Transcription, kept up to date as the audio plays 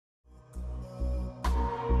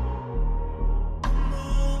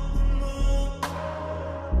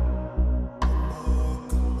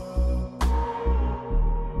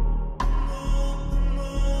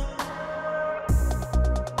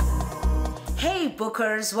Hey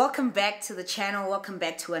bookers, welcome back to the channel. Welcome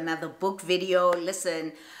back to another book video.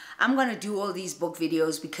 Listen, I'm gonna do all these book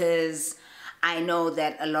videos because I know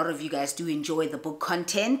that a lot of you guys do enjoy the book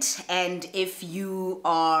content, and if you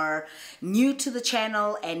are new to the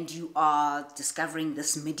channel and you are discovering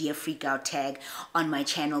this mid-year freakout tag on my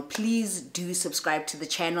channel, please do subscribe to the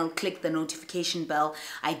channel, click the notification bell.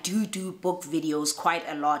 I do book videos quite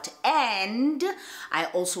a lot, and I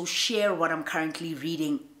also share what I'm currently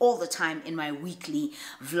reading all the time in my weekly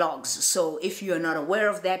vlogs. So if you are not aware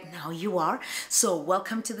of that, now you are. So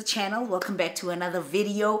welcome to the channel, welcome back to another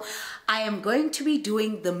video. I am going to be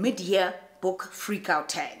doing the mid-year book freakout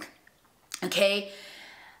tag. Okay,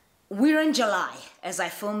 we're in July as I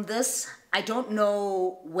film this. I don't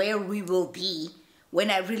know where we will be when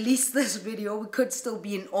I release this video. We could still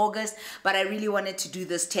be in August, but I really wanted to do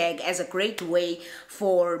this tag as a great way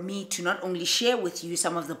for me to not only share with you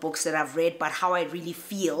some of the books that I've read, but how I really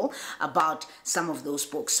feel about some of those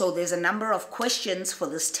books. So there's a number of questions for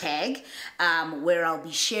this tag where I'll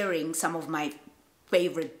be sharing some of my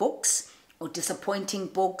favorite books or disappointing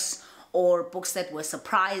books, or books that were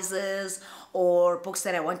surprises, or books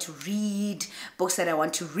that I want to read, books that I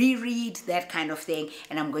want to reread, that kind of thing.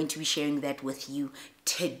 And I'm going to be sharing that with you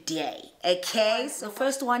today. Okay, so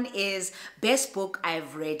first one is best book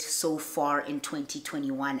I've read so far in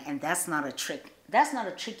 2021. And that's not a trick. That's not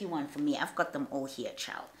a tricky one for me. I've got them all here,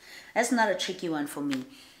 child. That's not a tricky one for me.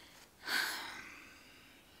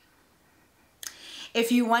 If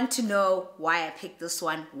you want to know why I picked this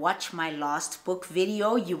one, watch my last book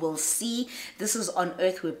video. You will see this is On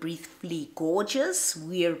Earth We're Briefly Gorgeous.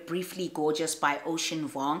 We're Briefly Gorgeous by Ocean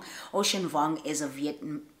Vuong. Ocean Vuong is a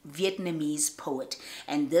Vietnamese poet,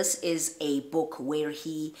 and this is a book where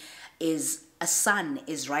a son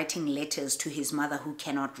is writing letters to his mother who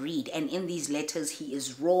cannot read, and in these letters he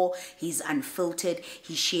is raw, he's unfiltered,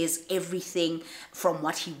 he shares everything from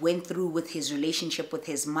what he went through with his relationship with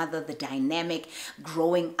his mother, the dynamic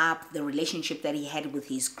growing up, the relationship that he had with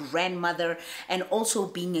his grandmother, and also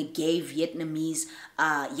being a gay Vietnamese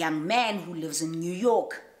young man who lives in New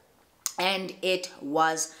York. And it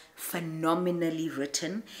was phenomenally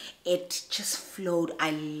written. It just flowed.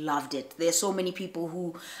 I loved it. There's so many people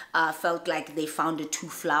who felt like they found it too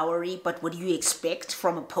flowery, but what do you expect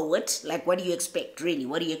from a poet? Like, what do you expect, really?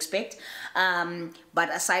 What do you expect?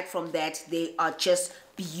 But aside from that, they are just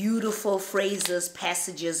beautiful phrases,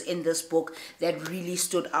 passages in this book that really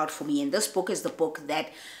stood out for me. And this book is the book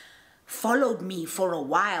that followed me for a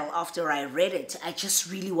while after I read it. I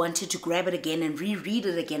just really wanted to grab it again and reread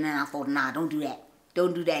it again, and I thought, nah, don't do that.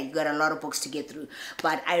 Don't do that. You got a lot of books to get through.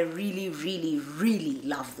 But I really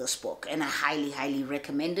love this book, and I highly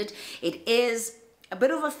recommend it. It is a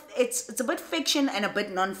bit of it's a bit fiction and a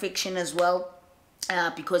bit non-fiction as well,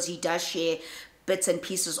 because he does share bits and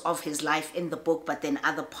pieces of his life in the book, but then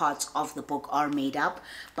other parts of the book are made up.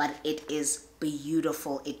 But it is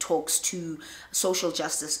beautiful. It talks to social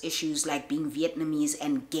justice issues like being Vietnamese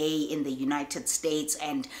and gay in the United States,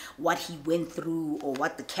 and what he went through, or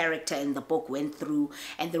what the character in the book went through,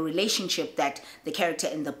 and the relationship that the character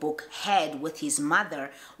in the book had with his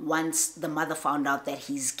mother once the mother found out that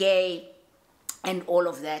he's gay, and all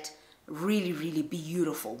of that. Really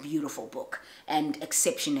beautiful book, and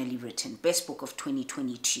exceptionally written. Best book of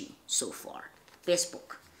 2022 so far. Best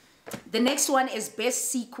book. The next one is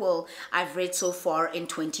best sequel I've read so far in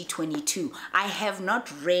 2022. I have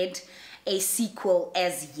not read a sequel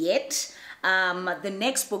as yet. The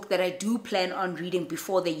next book that I do plan on reading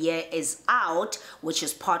before the year is out, which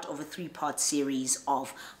is part of a 3-part series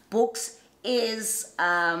of books, is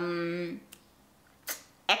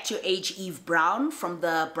At Your Age, Eve Brown, from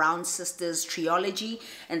the Brown Sisters trilogy.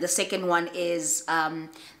 And the second one is the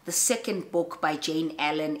second book by Jane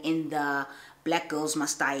Allen in the Black Girls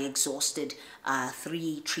Must Die Exhausted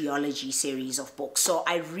 3 trilogy series of books. So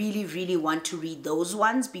I really want to read those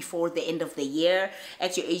ones before the end of the year.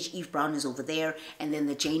 At Your Age, Eve Brown is over there, and then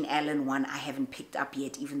the Jane Allen one I haven't picked up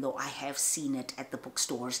yet, even though I have seen it at the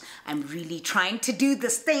bookstores. I'm really trying to do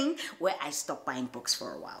this thing where I stop buying books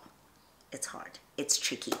for a while. It's hard. It's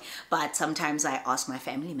tricky. But sometimes I ask my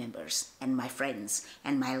family members and my friends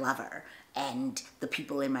and my lover and the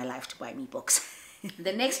people in my life to buy me books.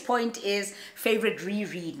 The next point is favorite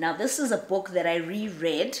reread. Now, this is a book that I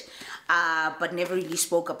reread, but never really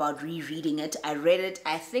spoke about rereading it. I read it,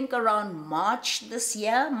 I think, around March this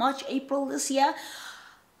year, March, April this year.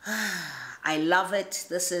 I love it.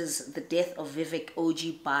 This is The Death of Vivek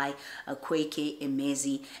Oji by Kweke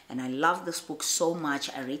Emezi, and I love this book so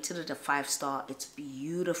much. I rated it a 5-star. It's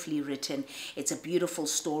beautifully written. It's a beautiful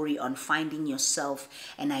story on finding yourself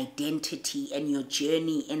and identity and your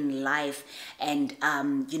journey in life, and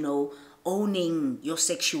you know, owning your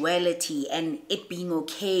sexuality and it being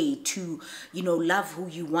okay to, you know, love who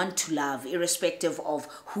you want to love irrespective of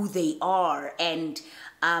who they are, and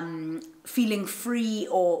feeling free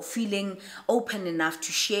or feeling open enough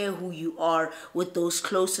to share who you are with those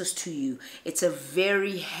closest to you. It's a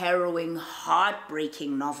very harrowing,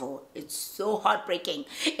 heartbreaking novel. It's so heartbreaking,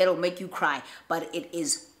 it'll make you cry, but it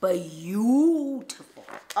is beautiful.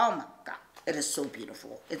 Oh my God. It is so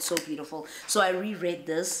beautiful. It's so beautiful. So I reread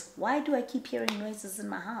this. Why do I keep hearing noises in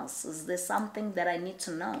my house? Is there something that I need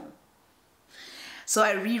to know? So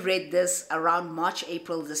I reread this around March,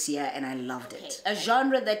 April this year, and I loved it. A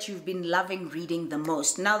genre that you've been loving reading the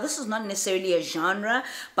most. Now, this is not necessarily a genre,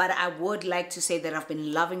 but I would like to say that I've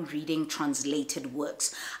been loving reading translated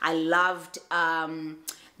works. I loved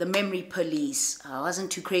The Memory Police. I wasn't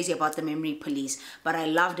too crazy about The Memory Police, but I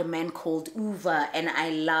loved A Man Called Uva, and I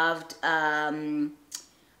loved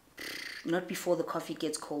Not Before the Coffee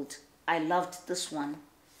Gets Cold. I loved this one,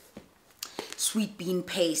 Sweet Bean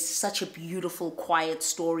Paste. Such a beautiful, quiet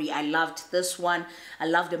story. I loved this one. I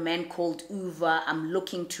loved A Man Called Uva. I'm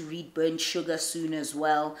looking to read Burnt Sugar soon as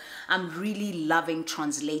well. I'm really loving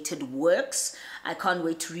translated works. I can't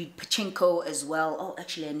wait to read Pachinko as well. Oh,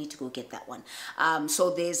 actually, I need to go get that one.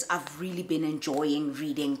 So I've really been enjoying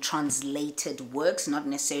reading translated works, not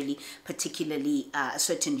necessarily particularly a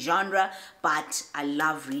certain genre, but I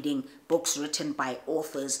love reading books written by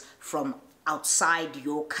authors from outside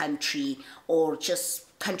your country, or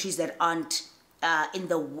just countries that aren't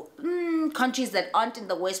countries that aren't in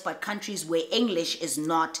the West, but countries where English is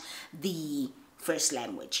not the first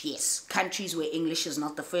language. Yes, countries where English is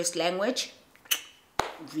not the first language.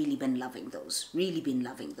 Really been loving those. Really been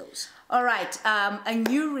loving those. All right, a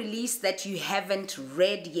new release that you haven't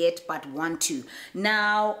read yet but want to.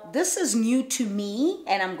 Now, this is new to me,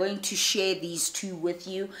 and I'm going to share these two with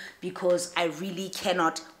you because I really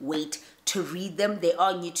cannot wait to read them. They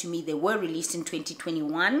are new to me. They were released in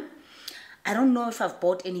 2021. I don't know if I've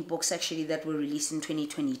bought any books actually that were released in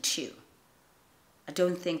 2022. I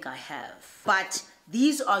don't think I have. But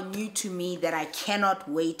these are new to me that I cannot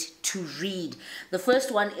wait to read. The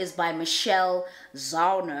first one is by Michelle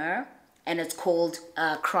Zauner, and it's called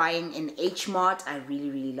Crying in H Mart. I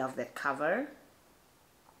really love that cover.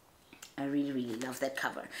 I really love that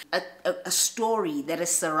cover. A story that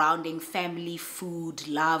is surrounding family, food,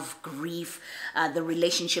 love, grief, the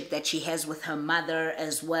relationship that she has with her mother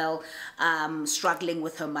as well, struggling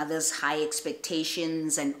with her mother's high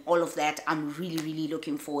expectations and all of that. I'm really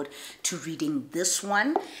looking forward to reading this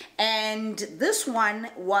one. And this one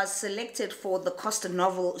was selected for the Costa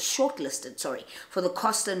Novel, shortlisted, sorry, for the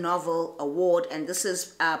Costa Novel Award. And this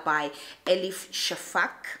is by Elif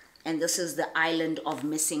Shafak. And this is The Island of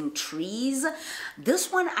Missing Trees.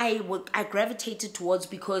 This one I gravitated towards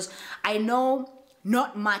because I know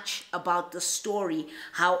not much about the story.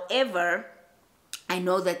 However, I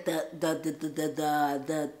know that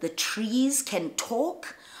the trees can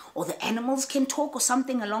talk, or the animals can talk, or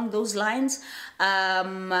something along those lines.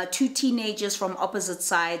 Two teenagers from opposite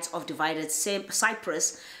sides of divided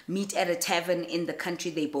Cyprus meet at a tavern in the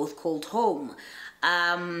country they both called home.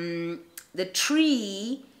 The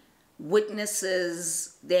tree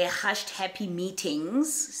witnesses their hushed, happy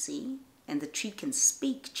meetings, see? And the tree can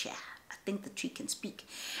speak, chat. I think the tree can speak.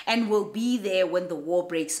 And will be there when the war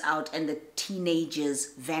breaks out and the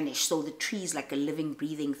teenagers vanish. So the tree is like a living,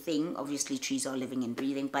 breathing thing. Obviously, trees are living and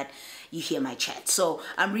breathing, but you hear my chat. So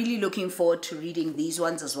I'm really looking forward to reading these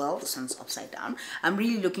ones as well. This one's upside down. I'm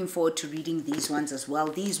really looking forward to reading these ones as well.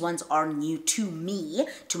 These ones are new to me,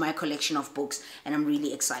 to my collection of books, and I'm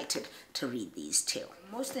really excited to read these too.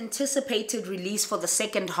 Most anticipated release for the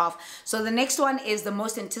second half. So the next one is the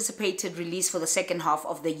most anticipated release for the second half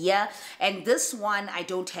of the year, and this one I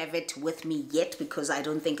don't have it with me yet because I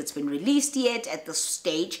don't think it's been released yet at this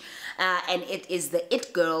stage, and it is The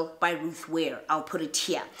It Girl by Ruth Ware. I'll put it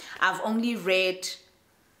here. I've only read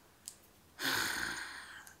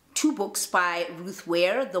 2 books by Ruth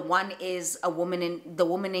Ware. The one is The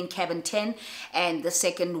Woman in Cabin 10, and the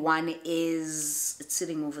second one is, it's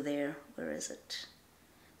sitting over there. Where is it?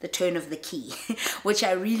 The Turn of the Key, which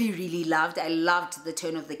I really loved. I loved The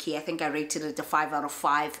Turn of the Key. I think I rated it a 5 out of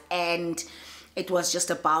 5, and it was just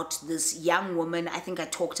about this young woman. I think I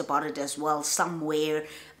talked about it as well somewhere.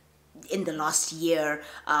 in the last year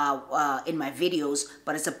in my videos,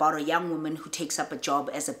 but it's about a young woman who takes up a job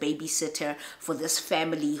as a babysitter for this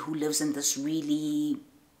family who lives in this really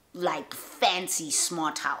like fancy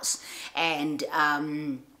smart house. And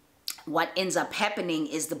what ends up happening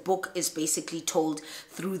is the book is basically told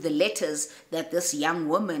through the letters that this young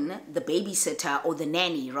woman, the babysitter, or the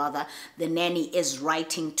nanny rather, the nanny is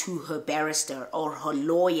writing to her barrister or her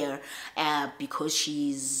lawyer because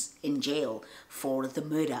she's in jail for the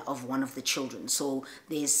murder of one of the children. So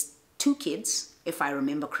there's 2 kids, if I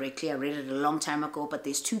remember correctly. I read it a long time ago, but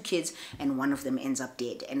there's 2 kids and one of them ends up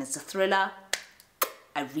dead. And it's a thriller.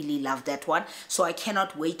 I really love that one. So I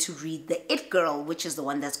cannot wait to read The It Girl, which is the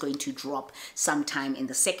one that's going to drop sometime in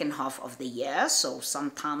the second half of the year. So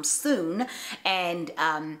sometime soon. And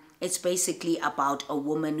it's basically about a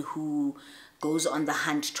woman who goes on the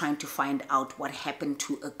hunt trying to find out what happened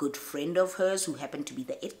to a good friend of hers who happened to be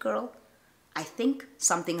the It Girl. I think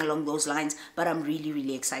something along those lines, but I'm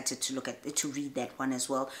really excited to read that one as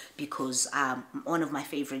well, because one of my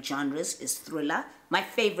favorite genres is thriller. My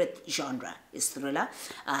favorite genre is thriller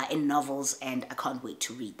in novels, and I can't wait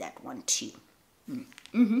to read that one too.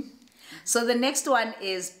 So the next one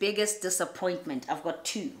is biggest disappointment. I've got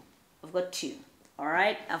two. All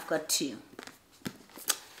right, I've got 2.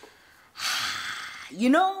 You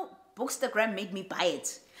know, Bookstagram made me buy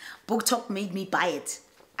it. BookTok made me buy it.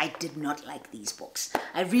 I did not like these books.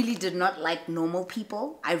 I really did not like Normal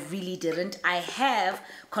People. I really didn't. I have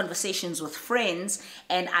Conversations with Friends,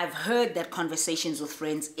 and I've heard that Conversations with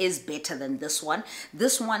Friends is better than this one.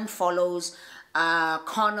 This one follows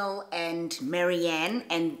Connell and Marianne,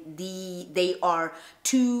 and they are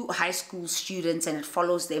 2 high school students, and it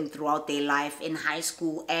follows them throughout their life in high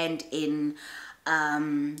school and in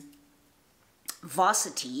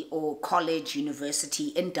varsity or college, university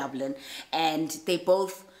in Dublin. And they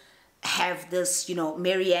both have this, you know,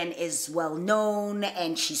 Marianne is well known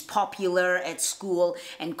and she's popular at school,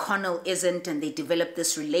 and Connell isn't, and they develop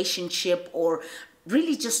this relationship, or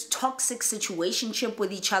really just toxic situationship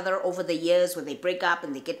with each other over the years, where they break up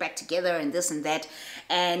and they get back together and this and that.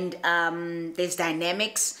 And there's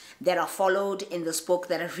dynamics that are followed in this book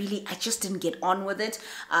that I just didn't get on with it.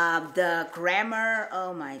 The grammar,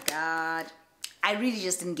 oh my God, I really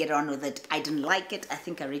just didn't get on with it. I didn't like it. I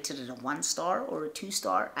think I rated it a 1 star or a 2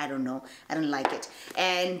 star. I don't know. I didn't like it.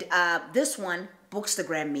 And this one,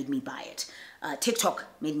 Bookstagram made me buy it. TikTok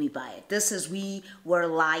made me buy it. This is We Were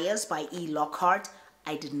Liars by E. Lockhart.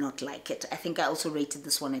 I did not like it. I think I also rated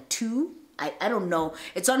this one a 2. I don't know.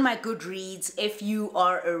 It's on my Goodreads. If you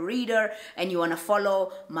are a reader and you want to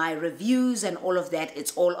follow my reviews and all of that,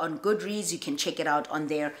 it's all on Goodreads. You can check it out on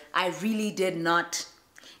there. I really did not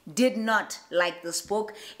like this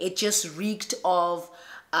book. It just reeked of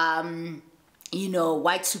you know,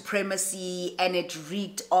 white supremacy, and it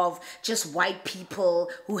reeked of just white people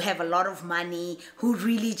who have a lot of money, who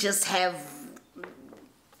really just have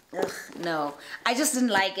no, I just didn't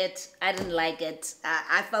like it. I didn't like it.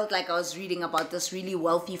 I felt like I was reading about this really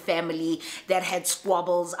wealthy family that had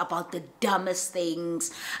squabbles about the dumbest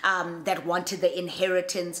things, that wanted the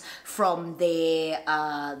inheritance from their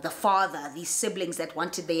the father, these siblings that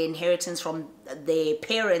wanted their inheritance from their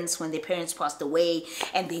parents when their parents passed away,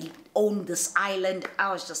 and they owned this island.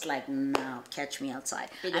 I was just like, no, catch me outside.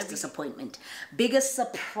 Biggest disappointment. Biggest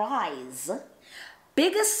surprise.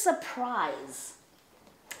 Biggest surprise.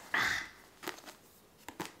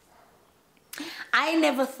 I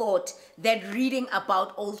never thought that reading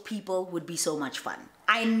about old people would be so much fun.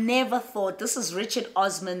 I never thought. This is Richard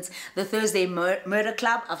Osman's The Thursday Murder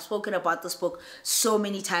Club. I've spoken about this book so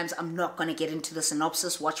many times. I'm not going to get into the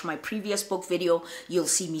synopsis. Watch my previous book video. You'll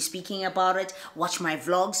see me speaking about it. Watch my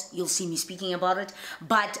vlogs. You'll see me speaking about it.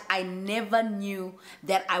 But I never knew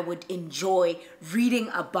that I would enjoy reading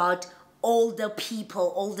about older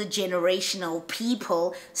people, older generational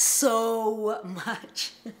people so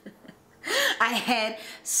much. I had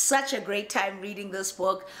such a great time reading this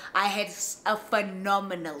book. I had a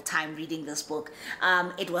phenomenal time reading this book.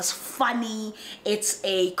 It was funny. It's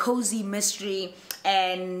a cozy mystery.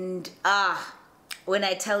 And when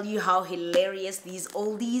I tell you how hilarious these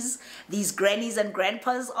oldies, these grannies and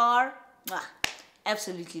grandpas are,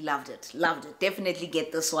 absolutely loved it. Loved it. Definitely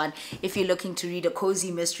get this one if you're looking to read a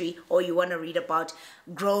cozy mystery, or you want to read about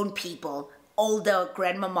grown people, older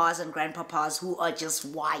grandmamas and grandpapas who are just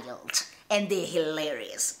wild, and they're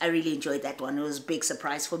hilarious. I really enjoyed that one. It was a big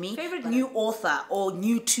surprise for me. Favorite new author or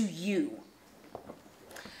new to you?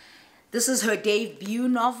 This is her debut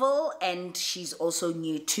novel, and she's also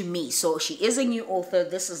new to me. So she is a new author.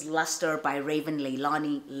 This is Luster by Raven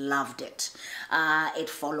Leilani. Loved it. It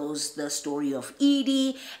follows the story of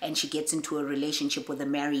Edie, and she gets into a relationship with a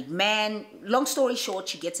married man. Long story short,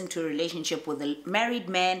 she gets into a relationship with a married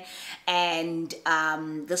man, and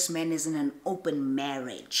this man is in an open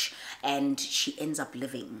marriage, and she ends up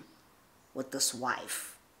living with this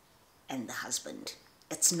wife and the husband.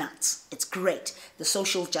 It's nuts. It's great. The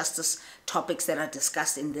social justice topics that are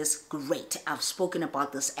discussed in this, great. I've spoken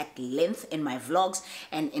about this at length in my vlogs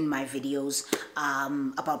and in my videos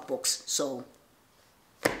about books. So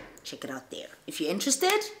check it out there. If you're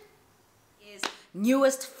interested, is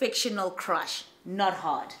newest fictional crush. Not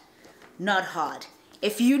hard. Not hard.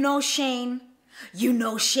 If you know Shane, you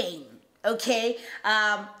know Shane. Okay,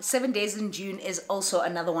 7 Days in June is also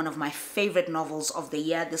another one of my favorite novels of the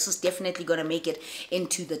year. This is definitely going to make it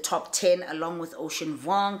into the top 10 along with Ocean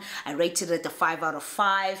Vuong. I rated it a 5 out of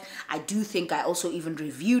 5. I do think I also even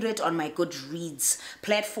reviewed it on my Goodreads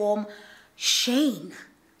platform. Shane,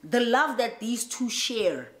 the love that these two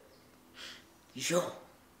share, yo,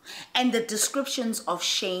 and the descriptions of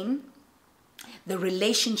Shane, the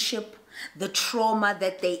relationship, the trauma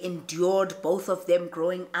that they endured, both of them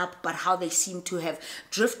growing up, but how they seem to have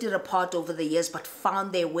drifted apart over the years, but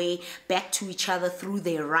found their way back to each other through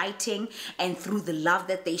their writing and through the love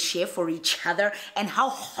that they share for each other, and how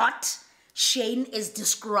hot Shane is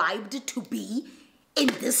described to be in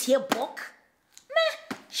this here book.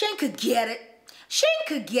 Meh, Shane could get it. Shane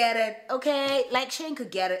could get it, okay? Like, Shane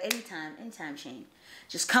could get it anytime, Shane.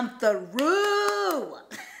 Just come through.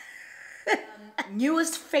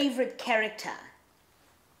 Newest favorite character.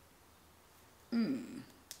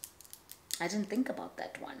 I didn't think about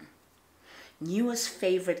that one. Newest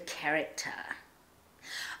favorite character.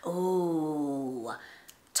 Oh,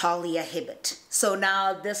 Talia Hibbert. So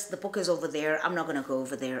now the book is over there. I'm not gonna go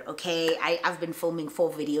over there, okay? I've been filming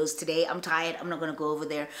 4 videos today. I'm tired. I'm not gonna go over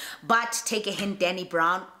there. But take a hint, Dani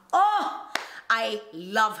Brown. Oh, I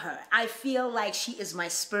love her. I feel like she is my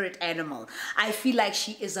spirit animal. I feel like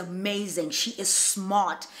she is amazing. She is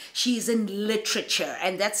smart. She is in literature.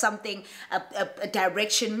 And that's something, a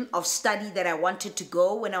direction of study that I wanted to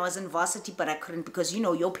go when I was in varsity, but I couldn't because, you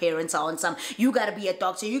know, your parents are on some, you got to be a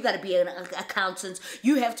doctor, you got to be an accountant,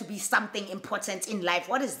 you have to be something important in life.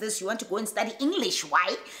 What is this? You want to go and study English?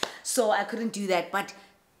 Why? So I couldn't do that. But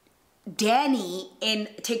Dani in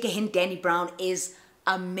Take a Hint, Dani Brown is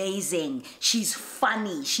amazing. She's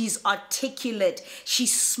funny, she's articulate,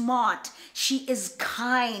 she's smart, she is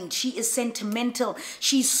kind, she is sentimental,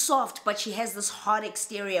 she's soft, but she has this hard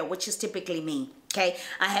exterior, which is typically me. Okay,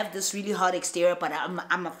 I have this really hard exterior, but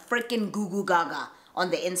I'm a freaking goo gaga on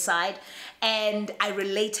the inside, and I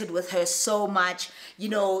related with her so much. You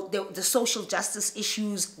know, the social justice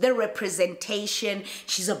issues, the representation.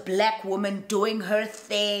 She's a black woman doing her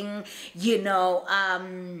thing, you know,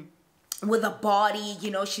 with a body,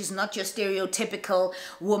 you know, she's not your stereotypical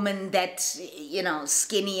woman that, you know,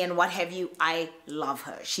 skinny and what have you. I love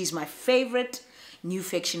her. She's my favorite new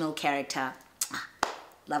fictional character.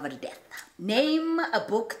 Love her to death. Name a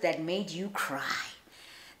book that made you cry.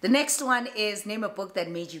 The next one is name a book that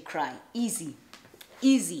made you cry. Easy.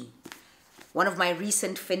 Easy. One of my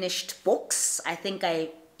recent finished books.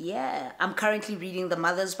 I'm currently reading The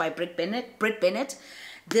Mothers by Britt Bennett.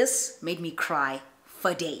 This made me cry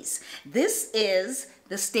for days. This is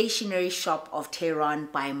The Stationery Shop of Tehran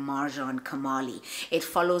by Marjan Kamali. It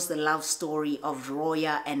follows the love story of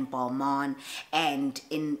Roya and Balman, and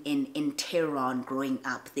in Tehran growing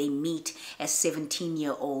up. They meet as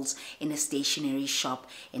 17-year-olds in a stationery shop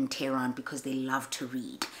in Tehran because they love to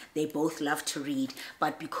read. They both love to read,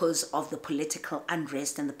 but because of the political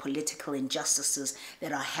unrest and the political injustices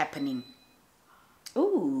that are happening.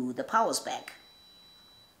 Ooh, the power's back.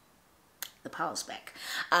 The power's back.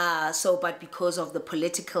 But because of the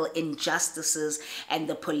political injustices and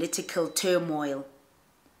the political turmoil,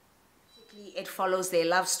 it follows their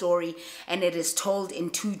love story, and it is told in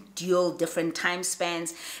 2 different time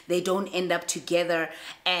spans. They don't end up together,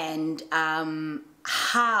 and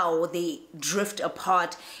how they drift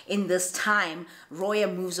apart in this time. Roya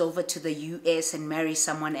moves over to the US and marries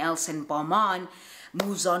someone else, and Balman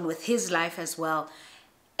moves on with his life as well.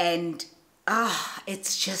 And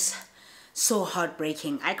it's just so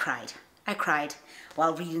heartbreaking. I cried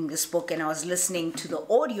while reading this book, and I was listening to the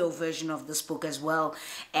audio version of this book as well,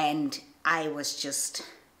 and I was just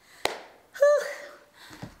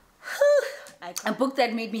I a book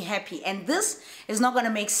that made me happy. And this is not going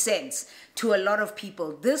to make sense to a lot of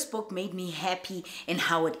people. This book made me happy in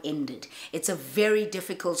how it ended. It's a very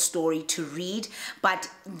difficult story to read, but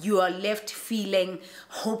you are left feeling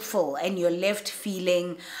hopeful, and you're left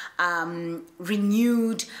feeling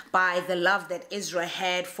renewed by the love that Ezra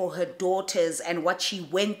had for her daughters and what she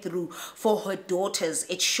went through for her daughters.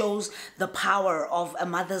 It shows the power of a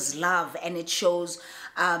mother's love, and it shows,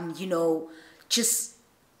 you know, just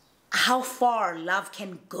how far love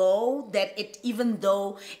can go, that it, even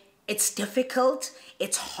though it's difficult,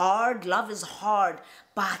 it's hard, love is hard,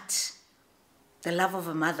 but the love of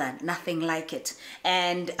a mother, nothing like it.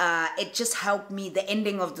 And it just helped me. The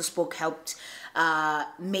ending of this book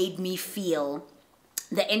made me feel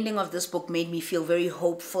very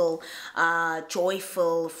hopeful,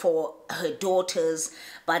 joyful for her daughters,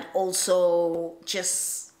 but also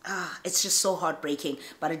just, it's just so heartbreaking,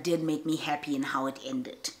 but it did make me happy in how it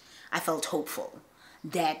ended. I felt hopeful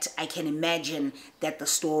that I can imagine that the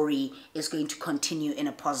story is going to continue in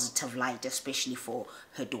a positive light, especially for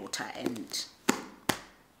her daughter. And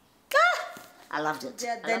I loved it.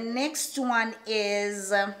 The next one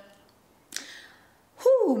is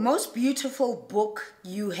most beautiful book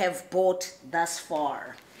you have bought thus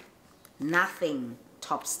far. Nothing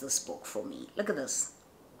tops this book for me. Look at this.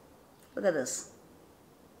 Look at this.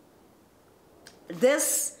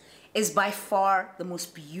 This is by far the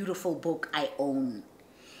most beautiful book I own.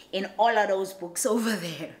 In all of those books over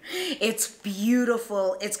there, it's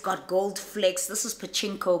beautiful. It's got gold flecks. This is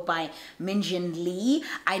Pachinko by Minjin Lee.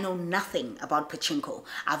 I know nothing about Pachinko.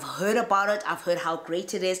 I've heard about it. I've heard how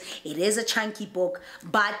great it is. It is a chunky book,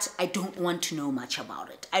 but I don't want to know much about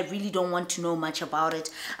it. I really don't want to know much about it.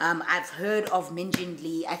 I've heard of Minjin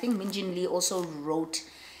Lee. I think Minjin Lee also wrote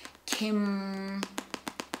Kim...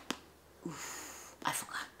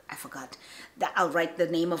 I forgot. I'll write the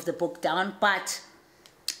name of the book down, but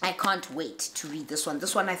I can't wait to read this one.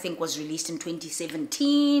 This one I think was released in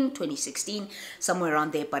 2017, 2016, somewhere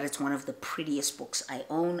around there, but it's one of the prettiest books I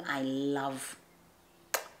own. I love...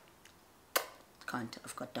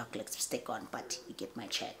 I've got dark lipstick on, but you get my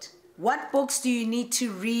chat. What books do you need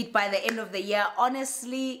to read by the end of the year?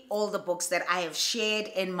 Honestly, all the books that I have shared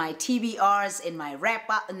in my TBRs, in my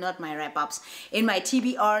in my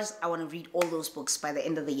TBRs, I want to read all those books by the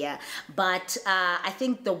end of the year. But I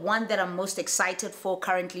think the one that I'm most excited for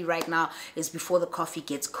currently right now is Before the Coffee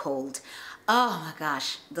Gets Cold. Oh my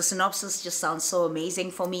gosh, the synopsis just sounds so amazing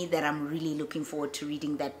for me that I'm really looking forward to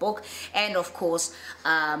reading that book. And of course,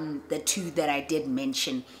 the two that I did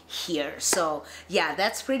mention here. So yeah,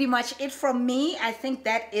 that's pretty much it from me. I think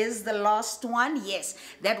that is the last one. Yes,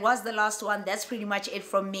 that was the last one. That's pretty much it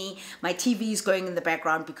from me. My TV is going in the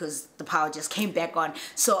background because the power just came back on.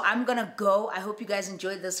 So I'm gonna go. I hope you guys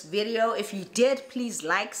enjoyed this video. If you did, please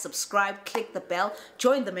like, subscribe, click the bell,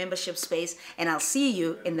 join the membership space, and I'll see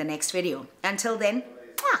you in the next video. Until then,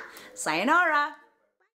 sayonara.